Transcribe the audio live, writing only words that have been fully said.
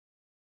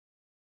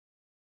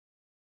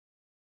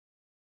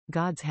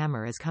God's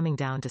hammer is coming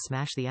down to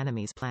smash the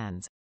enemy's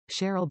plans.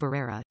 Sharell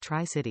Barrera,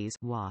 Tri-Cities,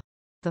 WA.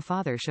 The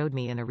Father showed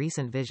me in a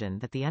recent vision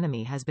that the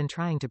enemy has been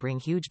trying to bring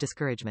huge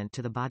discouragement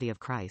to the body of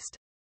Christ.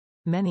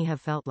 Many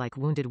have felt like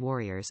wounded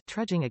warriors,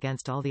 trudging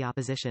against all the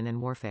opposition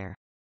and warfare.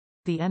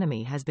 The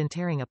enemy has been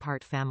tearing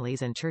apart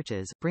families and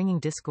churches, bringing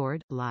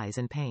discord, lies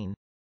and pain.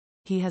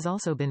 He has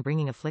also been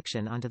bringing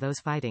affliction onto those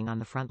fighting on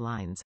the front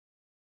lines.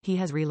 He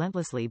has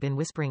relentlessly been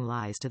whispering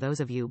lies to those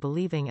of you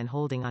believing and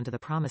holding onto the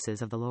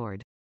promises of the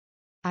Lord.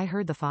 I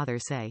heard the Father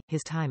say,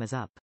 his time is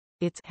up.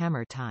 It's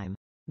hammer time.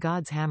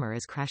 God's hammer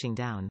is crashing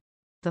down.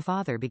 The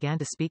Father began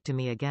to speak to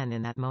me again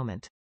in that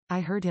moment.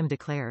 I heard him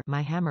declare,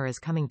 my hammer is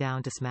coming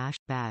down to smash,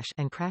 bash,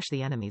 and crash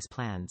the enemy's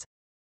plans.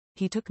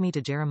 He took me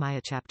to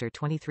Jeremiah chapter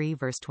 23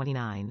 verse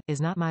 29,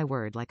 Is not my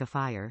word like a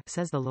fire,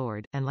 says the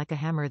Lord, and like a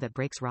hammer that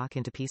breaks rock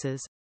into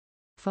pieces?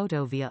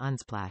 Photo via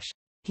Unsplash.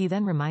 He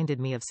then reminded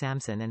me of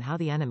Samson and how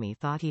the enemy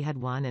thought he had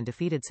won and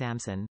defeated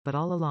Samson, but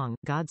all along,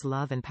 God's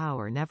love and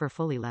power never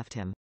fully left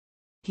him.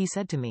 He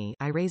said to me,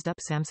 I raised up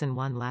Samson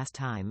one last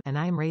time, and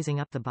I am raising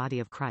up the body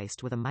of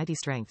Christ with a mighty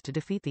strength to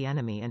defeat the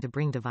enemy and to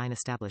bring divine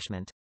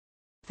establishment.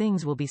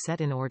 Things will be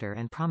set in order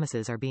and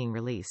promises are being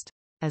released.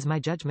 As my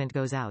judgment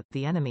goes out,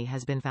 the enemy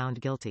has been found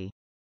guilty.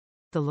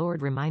 The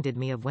Lord reminded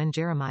me of when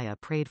Jeremiah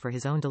prayed for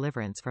his own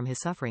deliverance from his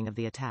suffering of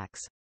the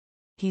attacks.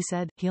 He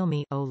said, Heal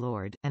me, O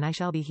Lord, and I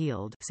shall be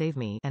healed, save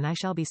me, and I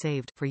shall be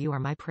saved, for you are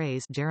my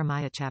praise.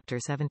 Jeremiah chapter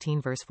 17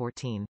 verse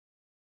 14.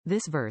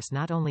 This verse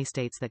not only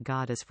states that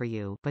God is for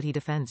you, but he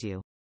defends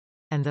you.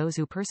 And those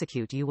who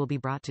persecute you will be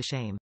brought to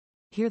shame.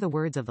 Hear the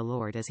words of the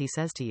Lord as he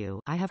says to you,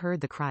 I have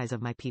heard the cries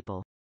of my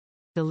people.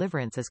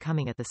 Deliverance is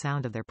coming at the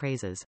sound of their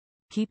praises.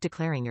 Keep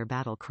declaring your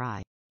battle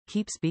cry.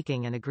 Keep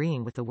speaking and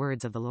agreeing with the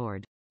words of the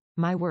Lord.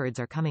 My words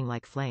are coming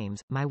like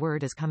flames, my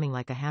word is coming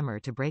like a hammer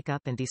to break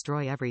up and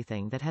destroy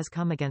everything that has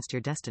come against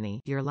your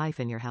destiny, your life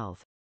and your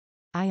health.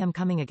 I am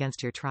coming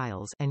against your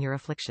trials, and your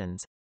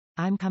afflictions.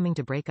 I'm coming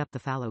to break up the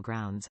fallow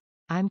grounds.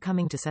 I'm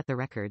coming to set the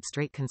record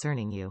straight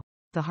concerning you.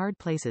 The hard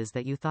places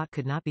that you thought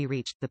could not be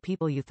reached, the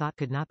people you thought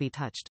could not be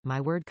touched,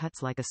 my word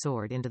cuts like a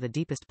sword into the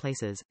deepest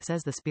places,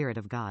 says the Spirit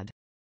of God.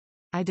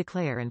 I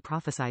declare and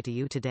prophesy to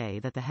you today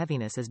that the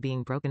heaviness is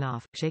being broken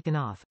off, shaken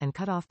off, and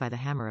cut off by the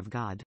hammer of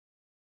God.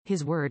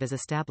 His word is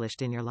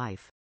established in your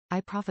life.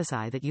 I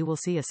prophesy that you will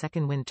see a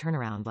second wind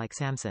turnaround like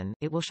Samson,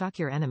 it will shock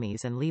your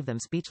enemies and leave them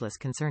speechless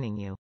concerning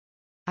you.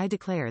 I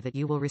declare that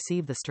you will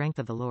receive the strength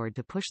of the Lord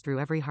to push through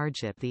every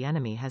hardship the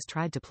enemy has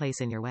tried to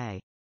place in your way.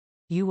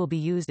 You will be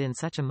used in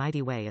such a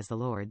mighty way as the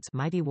Lord's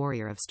mighty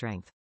warrior of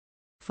strength.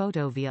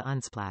 Photo via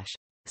Unsplash.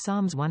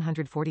 Psalms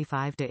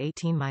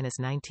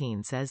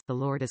 145-18-19 says, The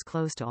Lord is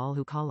close to all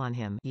who call on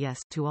him, yes,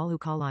 to all who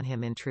call on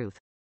him in truth.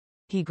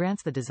 He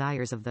grants the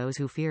desires of those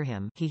who fear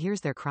him, he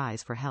hears their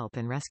cries for help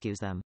and rescues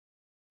them.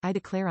 I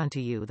declare unto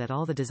you that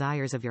all the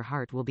desires of your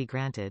heart will be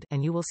granted,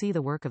 and you will see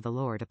the work of the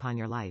Lord upon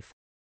your life.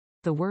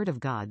 The word of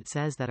God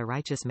says that a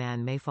righteous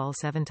man may fall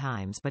 7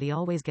 times but he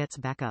always gets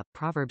back up.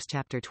 Proverbs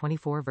chapter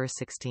 24 verse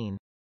 16.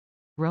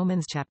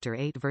 Romans chapter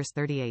 8 verse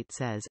 38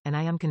 says, And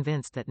I am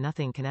convinced that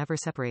nothing can ever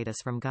separate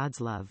us from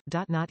God's love,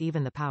 not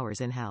even the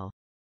powers in hell.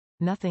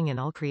 Nothing in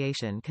all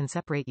creation can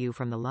separate you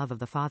from the love of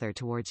the Father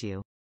towards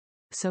you.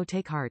 So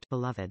take heart,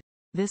 beloved.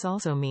 This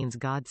also means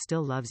God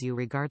still loves you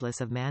regardless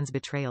of man's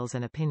betrayals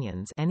and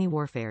opinions, any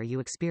warfare you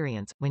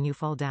experience, when you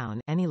fall down,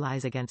 any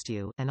lies against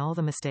you, and all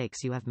the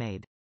mistakes you have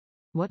made.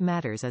 What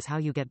matters is how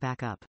you get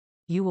back up.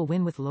 You will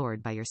win with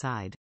Lord by your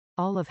side.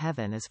 All of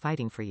heaven is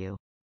fighting for you.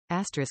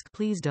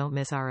 Please don't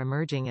miss our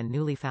emerging and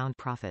newly found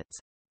prophets.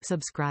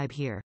 Subscribe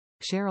here.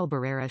 Sharell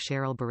Barrera,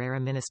 Sharell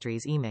Barrera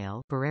Ministries.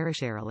 Email,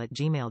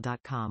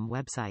 barrerasharell@gmail.com.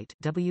 Website,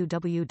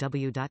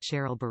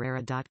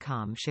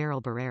 www.sharellbarrera.com.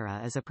 Sharell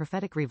Barrera is a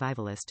prophetic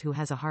revivalist who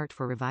has a heart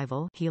for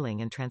revival,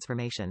 healing and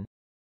transformation.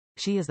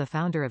 She is the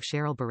founder of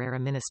Sharell Barrera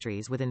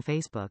Ministries within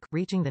Facebook,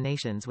 reaching the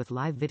nations with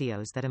live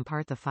videos that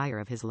impart the fire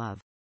of his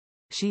love.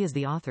 She is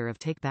the author of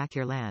Take Back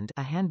Your Land,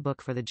 a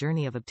handbook for the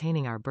journey of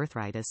obtaining our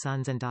birthright as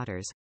sons and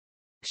daughters.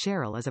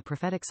 Sharell is a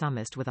prophetic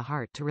psalmist with a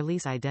heart to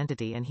release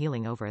identity and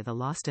healing over the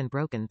lost and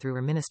broken through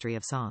her ministry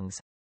of songs.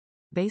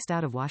 Based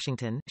out of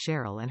Washington,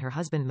 Sharell and her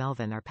husband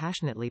Melvin are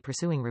passionately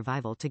pursuing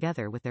revival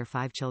together with their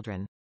 5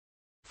 children.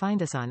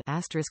 Find us on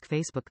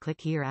 *Facebook.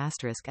 Click here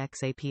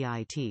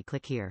 *XAPIT.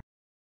 Click here.